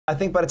I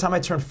think by the time I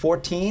turned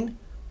 14,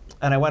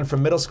 and I went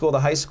from middle school to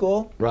high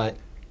school. Right.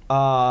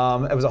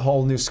 It was a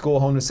whole new school,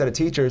 whole new set of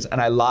teachers,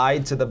 and I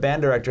lied to the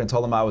band director and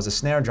told him I was a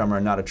snare drummer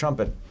and not a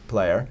trumpet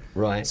player.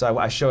 Right. So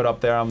I showed up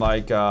there, I'm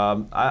like,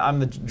 I'm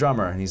the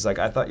drummer. And he's like,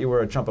 I thought you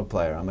were a trumpet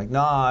player. I'm like,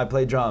 nah, I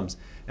play drums.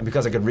 And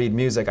because I could read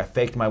music, I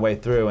faked my way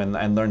through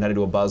and learned how to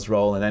do a buzz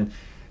roll. And then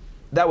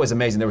that was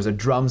amazing. There was a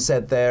drum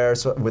set there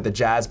with a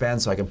jazz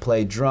band so I could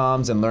play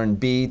drums and learn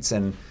beats.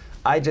 And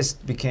I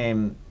just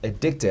became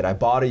addicted. I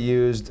bought a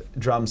used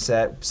drum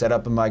set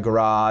up in my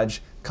garage,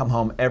 come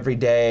home every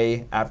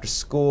day after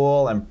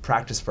school and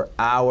practice for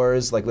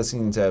hours, like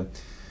listening to,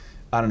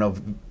 I don't know,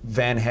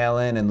 Van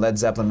Halen and Led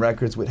Zeppelin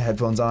records with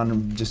headphones on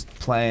and just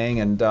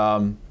playing. And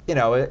you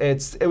know,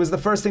 it was the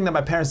first thing that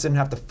my parents didn't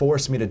have to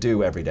force me to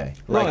do every day.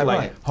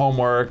 Like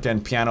homework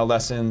and piano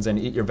lessons and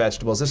eat your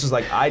vegetables. This was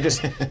like, I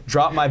just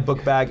dropped my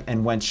book bag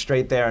and went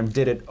straight there and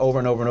did it over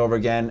and over and over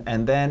again.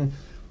 And then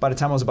by the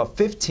time I was about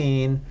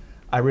 15,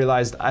 I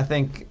realized I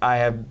think I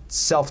have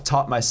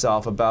self-taught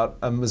myself about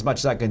as much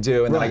as I could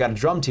do, and then I got a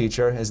drum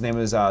teacher. His name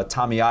was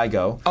Tommy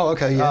Igo. Oh,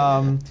 okay,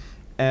 yeah.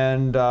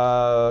 And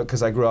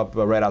because I grew up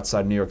right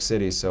outside New York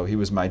City, so he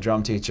was my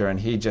drum teacher, and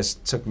he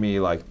just took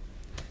me like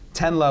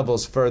 10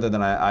 levels further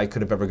than I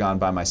could have ever gone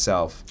by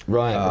myself.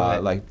 Right.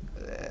 Like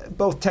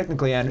both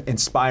technically and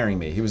inspiring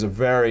me. He was a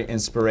very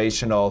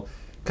inspirational,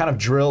 kind of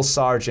drill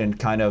sergeant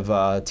kind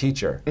of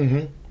teacher.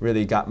 Mm-hmm.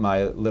 Really got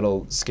my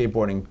little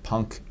skateboarding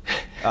punk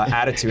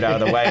attitude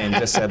out of the way and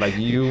just said, like,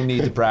 you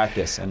need to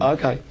practice. And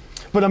okay.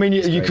 But I mean,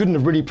 you couldn't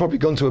have really probably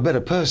gone to a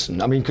better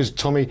person. I mean, because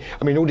Tommy,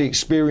 I mean, all the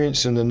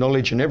experience and the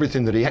knowledge and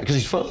everything that he had, because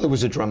his father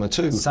was a drummer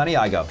too. Sonny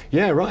Igo.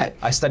 Yeah, right.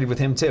 I studied with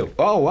him too.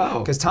 Oh, wow.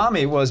 Because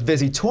Tommy was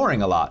busy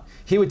touring a lot.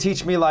 He would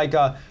teach me like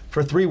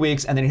for 3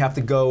 weeks, and then he'd have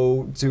to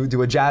go to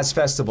do a jazz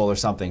festival or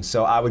something.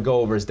 So I would go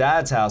over his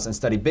dad's house and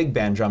study big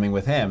band drumming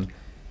with him.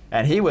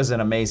 And he was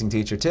an amazing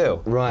teacher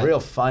too. Right. Real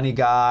funny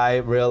guy,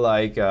 real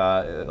like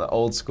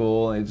old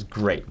school. It was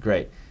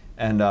great.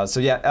 And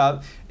so yeah,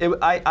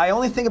 I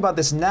only think about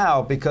this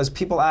now because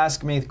people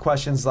ask me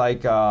questions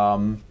like,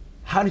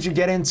 how did you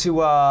get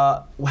into,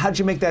 how did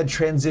you make that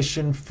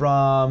transition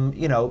from,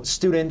 you know,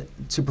 student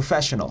to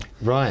professional?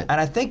 Right.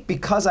 And I think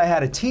because I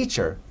had a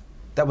teacher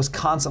that was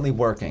constantly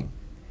working,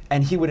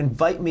 and he would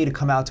invite me to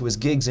come out to his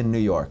gigs in New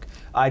York.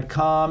 I'd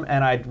come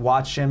and I'd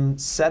watch him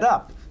set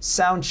up,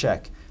 sound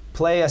check,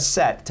 play a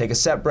set, take a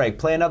set break,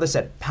 play another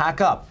set, pack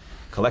up,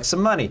 collect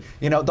some money.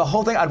 You know, the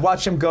whole thing, I'd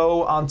watch him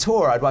go on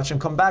tour, I'd watch him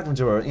come back from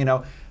tour, you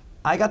know.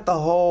 I got the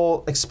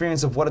whole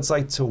experience of what it's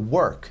like to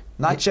work,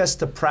 not just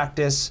to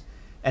practice,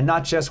 and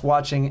not just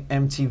watching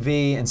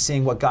MTV and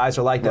seeing what guys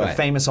are like that are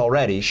famous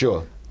already.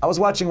 Sure. I was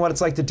watching what it's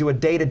like to do a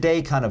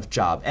day-to-day kind of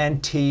job,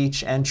 and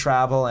teach, and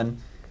travel, and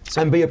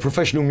and be a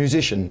professional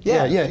musician.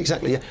 Yeah,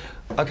 exactly. Yeah.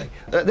 Okay,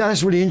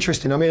 that's really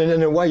interesting. I mean,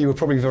 in a way, you were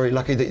probably very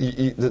lucky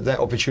that that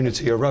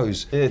opportunity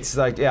arose. It's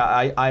like,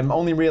 yeah, I'm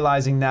only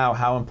realizing now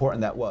how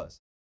important that was.